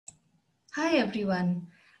Hi everyone,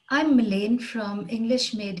 I'm Melaine from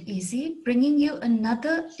English Made Easy, bringing you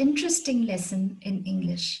another interesting lesson in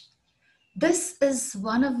English. This is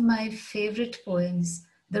one of my favorite poems,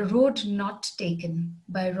 The Road Not Taken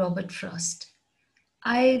by Robert Frost.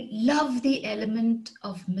 I love the element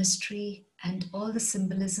of mystery and all the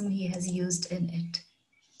symbolism he has used in it.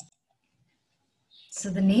 So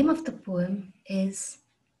the name of the poem is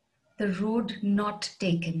The Road Not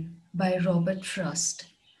Taken by Robert Frost.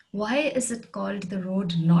 Why is it called The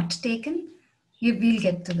Road Not Taken? We'll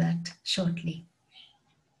get to that shortly.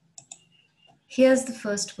 Here's the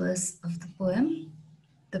first verse of the poem.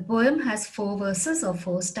 The poem has 4 verses or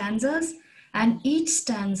 4 stanzas, and each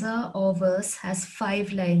stanza or verse has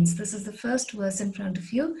 5 lines. This is the first verse in front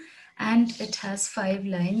of you, and it has 5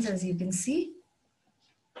 lines, as you can see.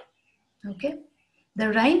 Okay.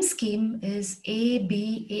 The rhyme scheme is A,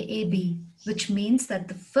 B, A, A, B, which means that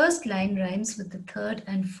the first line rhymes with the third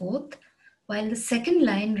and fourth, while the second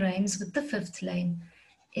line rhymes with the fifth line.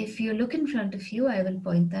 If you look in front of you, I will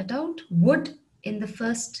point that out. Would in the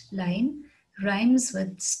first line rhymes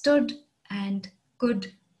with stood and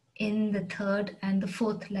could in the third and the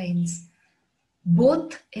fourth lines.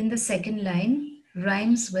 Both in the second line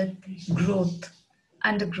rhymes with growth,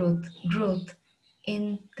 undergrowth, growth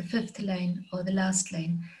in the fifth line or the last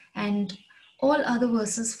line. And all other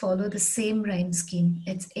verses follow the same rhyme scheme.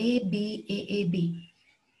 It's A, B, A, A, B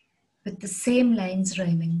with the same lines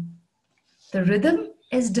rhyming. The rhythm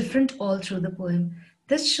is different all through the poem.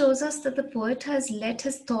 This shows us that the poet has let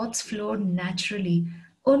his thoughts flow naturally.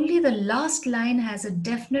 Only the last line has a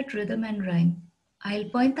definite rhythm and rhyme. I'll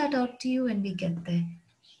point that out to you when we get there.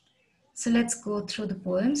 So let's go through the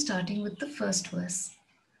poem starting with the first verse.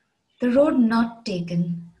 The Road Not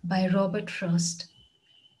Taken by Robert Frost.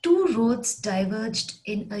 2 roads diverged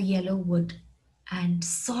in a yellow wood, and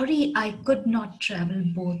sorry I could not travel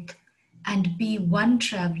both and be one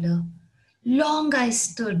traveller. Long I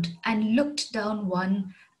stood and looked down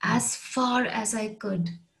one as far as I could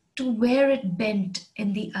to where it bent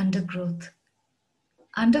in the undergrowth.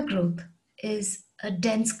 Undergrowth is a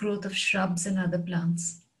dense growth of shrubs and other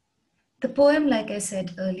plants. The poem, like I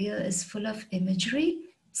said earlier, is full of imagery,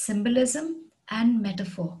 symbolism, and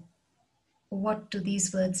metaphor. What do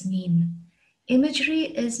these words mean? Imagery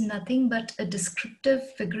is nothing but a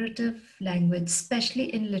descriptive, figurative language,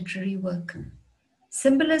 especially in literary work.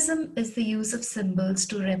 Symbolism is the use of symbols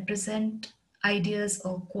to represent ideas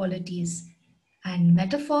or qualities. And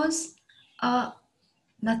metaphors are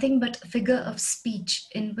nothing but a figure of speech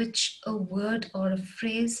in which a word or a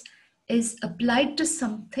phrase is applied to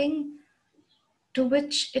something to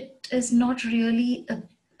which it is not really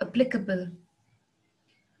applicable.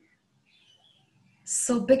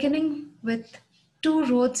 So beginning with 2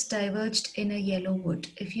 roads diverged in a yellow wood.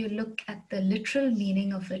 If you look at the literal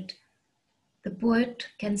meaning of it, the poet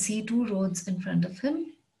can see 2 roads in front of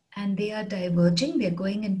him and they are diverging. They're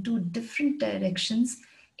going in 2 different directions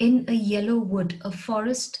in a yellow wood, a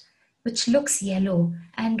forest which looks yellow.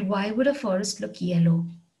 And why would a forest look yellow?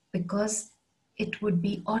 Because it would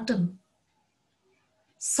be autumn.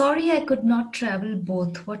 Sorry I could not travel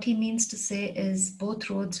both. What he means to say is both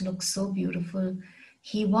roads look so beautiful.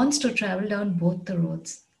 He wants to travel down both the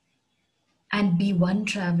roads and be one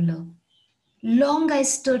traveler. Long I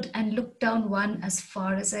stood and looked down one as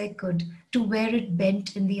far as I could to where it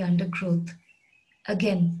bent in the undergrowth.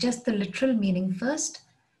 Again, just the literal meaning first.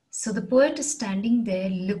 So the poet is standing there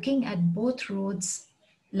looking at both roads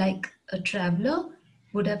like a traveler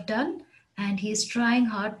would have done, and he is trying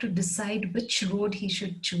hard to decide which road he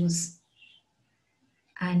should choose.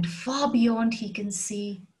 And far beyond, he can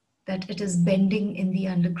see that it is bending in the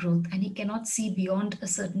undergrowth, and he cannot see beyond a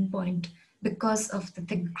certain point because of the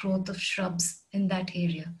thick growth of shrubs in that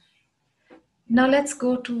area. Now let's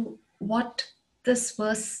go to what this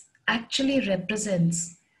verse actually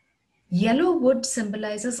represents. Yellow wood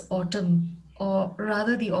symbolizes autumn, or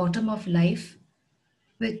rather the autumn of life,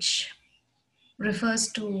 which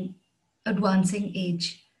refers to advancing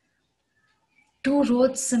age. 2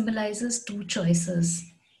 roads symbolizes 2 choices,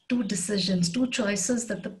 2 decisions, 2 choices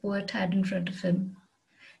that the poet had in front of him.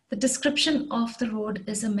 The description of the road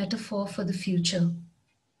is a metaphor for the future.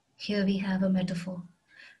 Here we have a metaphor.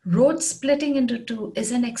 Road splitting into 2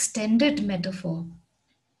 is an extended metaphor,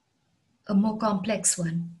 a more complex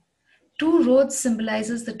one. 2 roads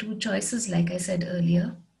symbolizes the 2 choices, like I said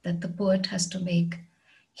earlier, that the poet has to make.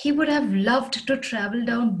 He would have loved to travel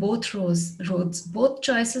down both roads. Both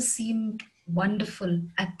choices seemed wonderful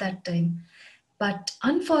at that time. But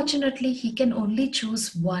unfortunately, he can only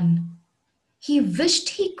choose one. He wished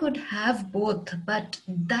he could have both, but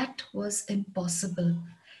that was impossible.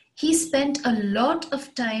 He spent a lot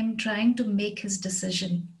of time trying to make his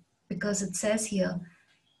decision, because it says here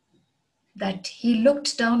that he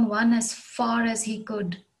looked down one as far as he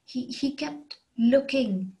could. He kept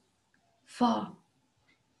looking far,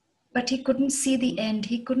 but he couldn't see the end.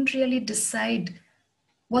 He couldn't really decide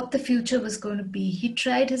what the future was going to be. He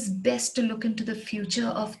tried his best to look into the future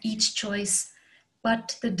of each choice,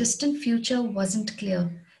 but the distant future wasn't clear.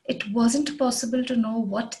 It wasn't possible to know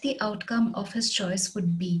what the outcome of his choice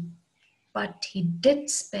would be, but he did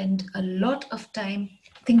spend a lot of time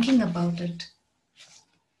thinking about it.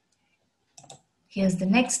 Here's the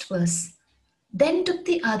next verse. Then took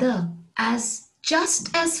the other as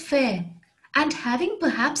just as fair, and having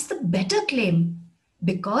perhaps the better claim,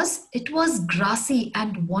 because it was grassy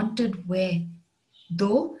and wanted wear.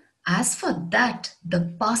 Though, as for that,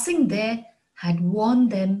 the passing there had worn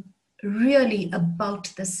them really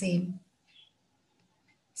about the same.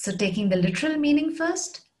 So, taking the literal meaning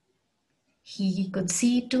first, he could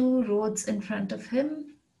see two roads in front of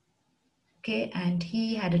him, okay, and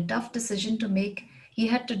he had a tough decision to make. He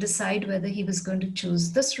had to decide whether he was going to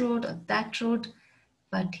choose this road or that road,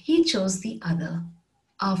 but he chose the other.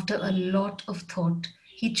 After a lot of thought,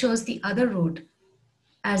 he chose the other road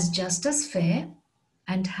as just as fair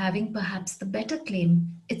and having perhaps the better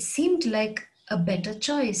claim. It seemed like a better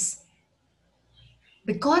choice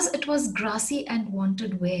because it was grassy and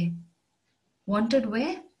wanted wear. Wanted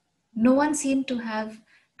wear? No one seemed to have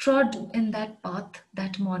trod in that path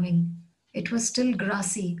that morning. It was still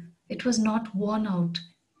grassy. It was not worn out.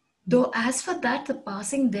 Though as for that, the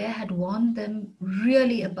passing there had worn them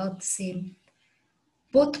really about the same.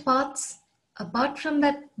 Both paths, apart from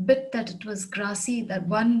that bit that it was grassy, that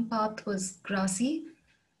one path was grassy,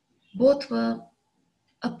 both were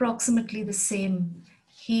approximately the same.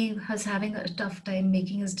 He was having a tough time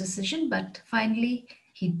making his decision, but finally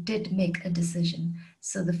he did make a decision.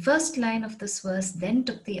 So the first line of this verse, then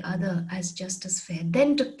took the other as just as fair,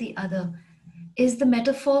 then took the other, is the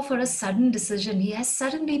metaphor for a sudden decision. He has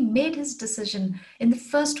suddenly made his decision. In the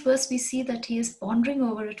first verse, we see that he is pondering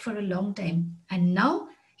over it for a long time, and now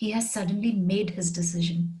he has suddenly made his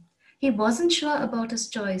decision. He wasn't sure about his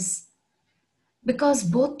choice, because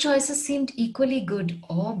both choices seemed equally good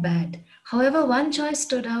or bad. However, one choice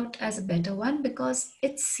stood out as a better one because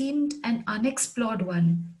it seemed an unexplored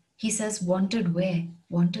one. He says, wanted where?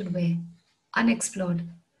 Wanted where? Unexplored.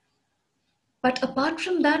 But apart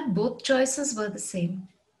from that, both choices were the same.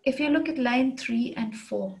 If you look at line 3 and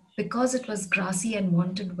 4, because it was grassy and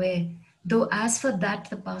wanted where, though as for that,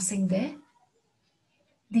 the passing there,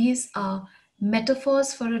 these are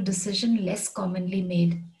metaphors for a decision less commonly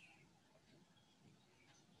made.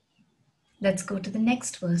 Let's go to the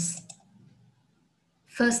next verse.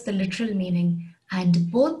 First, the literal meaning.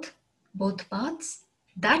 And both paths,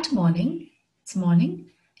 that morning, it's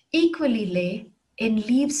morning, equally lay in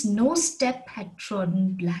leaves no step had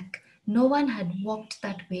trodden black. No one had walked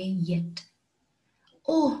that way yet.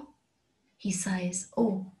 Oh, he sighs,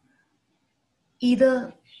 oh,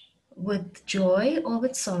 either with joy or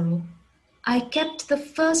with sorrow. I kept the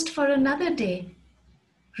first for another day.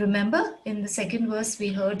 Remember, in the second verse, we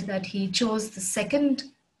heard that he chose the second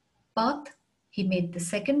path, he made the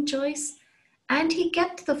second choice, and he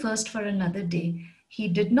kept the first for another day. He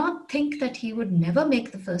did not think that he would never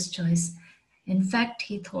make the first choice. In fact,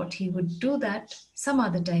 he thought he would do that some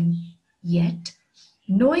other time. Yet,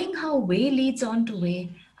 knowing how way leads on to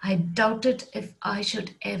way, I doubted if I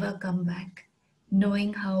should ever come back.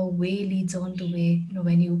 Knowing how way leads on to way,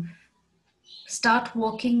 when you start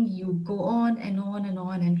walking, you go on and on and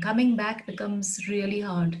on, and coming back becomes really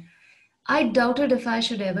hard. I doubted if I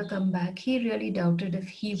should ever come back. He really doubted if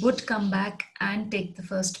he would come back and take the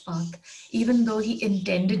first path, even though he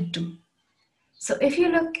intended to. So if you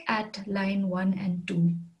look at line 1 and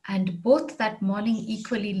 2, and both that morning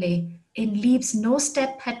equally lay, in leaves no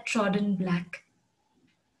step had trodden black.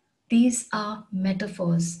 These are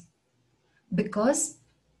metaphors, because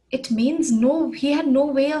it means he had no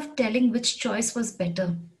way of telling which choice was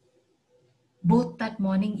better. Both that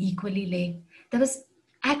morning equally lay. There was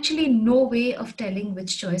actually no way of telling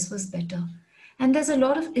which choice was better. And there's a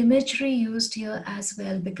lot of imagery used here as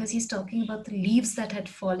well, because he's talking about the leaves that had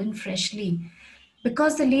fallen freshly.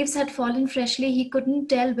 Because the leaves had fallen freshly, he couldn't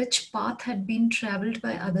tell which path had been traveled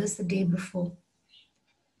by others the day before.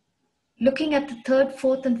 Looking at the third,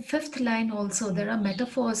 fourth, and fifth line also, there are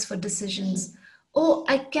metaphors for decisions. Oh,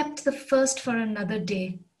 I kept the first for another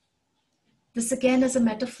day. This again is a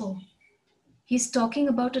metaphor. He's talking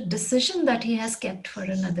about a decision that he has kept for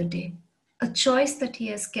another day, a choice that he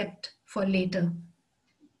has kept for later.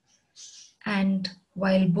 And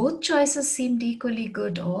while both choices seemed equally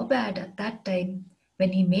good or bad at that time,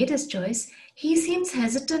 When he made his choice, he seems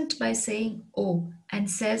hesitant by saying oh, and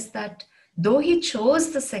says that though he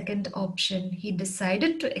chose the second option, he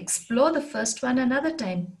decided to explore the first one another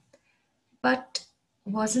time, but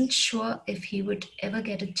wasn't sure if he would ever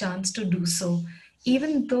get a chance to do so.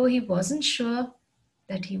 Even though he wasn't sure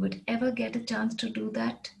that he would ever get a chance to do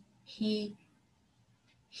that, he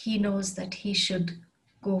knows that he should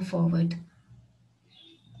go forward,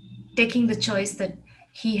 taking the choice that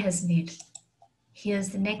he has made. Here's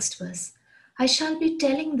the next verse. I shall be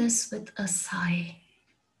telling this with a sigh.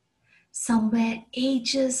 Somewhere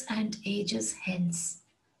ages and ages hence,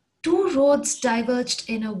 two roads diverged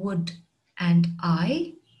in a wood, and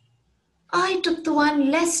I took the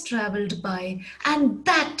one less traveled by, and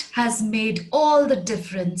that has made all the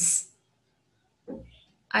difference.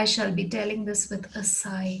 I shall be telling this with a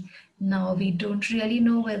sigh. Now, we don't really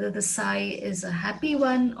know whether the sigh is a happy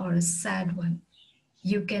one or a sad one.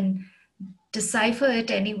 You can decipher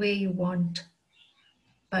it any way you want,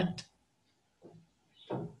 but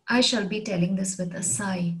I shall be telling this with a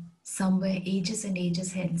sigh, somewhere ages and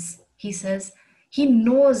ages hence. He says he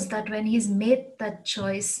knows that when he's made that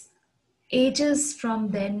choice, ages from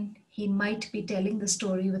then, he might be telling the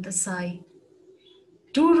story with a sigh.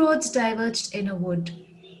 Two roads diverged in a wood.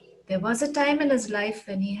 There was a time in his life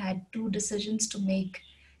when he had two decisions to make,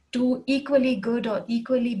 two equally good or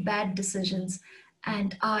equally bad decisions.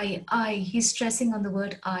 And he's stressing on the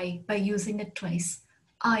word I by using it twice.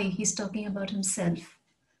 He's talking about himself.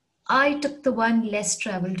 I took the one less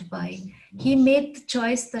traveled by. He made the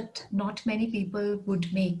choice that not many people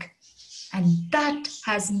would make. And that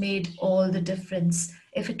has made all the difference.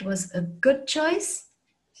 If it was a good choice,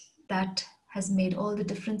 that has made all the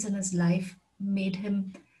difference in his life, made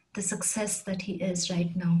him the success that he is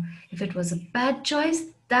right now. If it was a bad choice,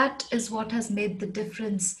 that is what has made the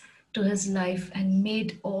difference to his life and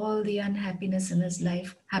made all the unhappiness in his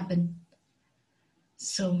life happen.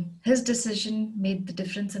 So his decision made the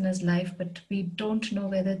difference in his life, but we don't know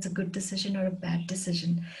whether it's a good decision or a bad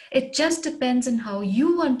decision. It just depends on how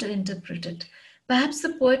you want to interpret it. Perhaps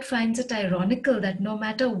the poet finds it ironical that no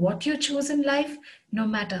matter what you choose in life, no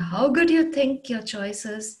matter how good you think your choice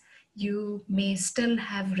is, you may still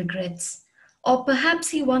have regrets. Or perhaps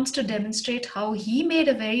he wants to demonstrate how he made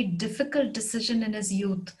a very difficult decision in his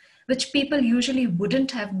youth, which people usually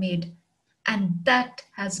wouldn't have made, and that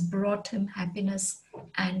has brought him happiness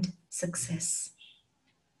and success.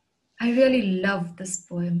 I really love this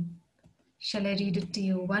poem. Shall I read it to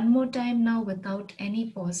you one more time now without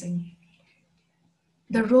any pausing?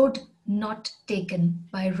 The Road Not Taken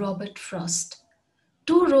by Robert Frost.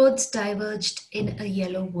 Two roads diverged in a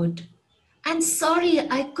yellow wood. And sorry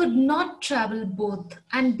I could not travel both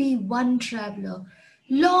and be one traveler.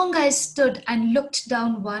 Long I stood and looked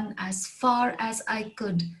down one as far as I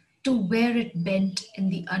could to where it bent in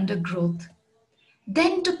the undergrowth.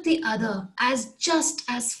 Then took the other as just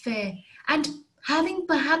as fair, and having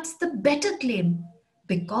perhaps the better claim,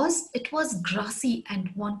 because it was grassy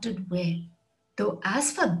and wanted wear. Though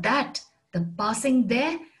as for that, the passing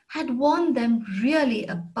there had worn them really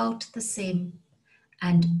about the same,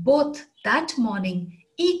 and both that morning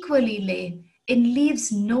equally lay in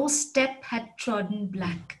leaves no step had trodden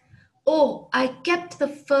black. Oh, I kept the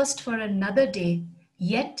first for another day,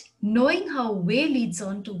 yet knowing how way leads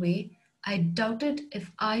on to way, I doubted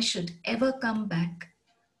if I should ever come back.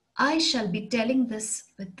 I shall be telling this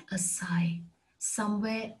with a sigh,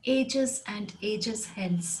 somewhere ages and ages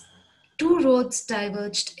hence. Two roads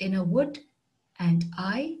diverged in a wood, and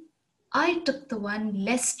I took the one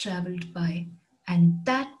less traveled by, and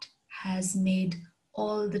that has made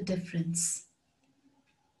all the difference.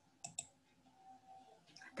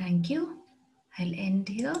 Thank you. I'll end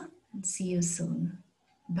here and see you soon.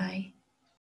 Bye.